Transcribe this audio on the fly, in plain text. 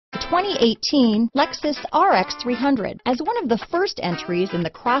2018 Lexus RX 300. As one of the first entries in the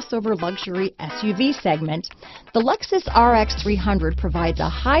crossover luxury SUV segment, the Lexus RX 300 provides a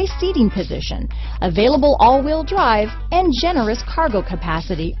high seating position, available all-wheel drive, and generous cargo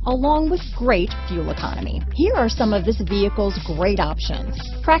capacity, along with great fuel economy. Here are some of this vehicle's great options: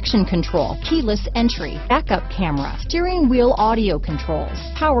 traction control, keyless entry, backup camera, steering wheel audio controls,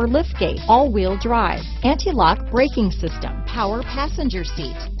 power liftgate, all-wheel drive, anti-lock braking system, power passenger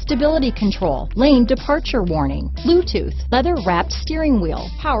seat, stability control, lane departure warning, Bluetooth, leather-wrapped steering wheel,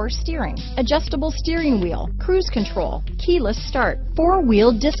 power steering, adjustable steering wheel, cruise control, keyless start,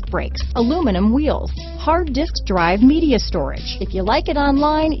 four-wheel disc brakes, aluminum wheels, hard disk drive media storage. If you like it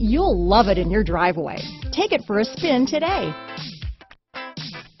online, you'll love it in your driveway. Take it for a spin today.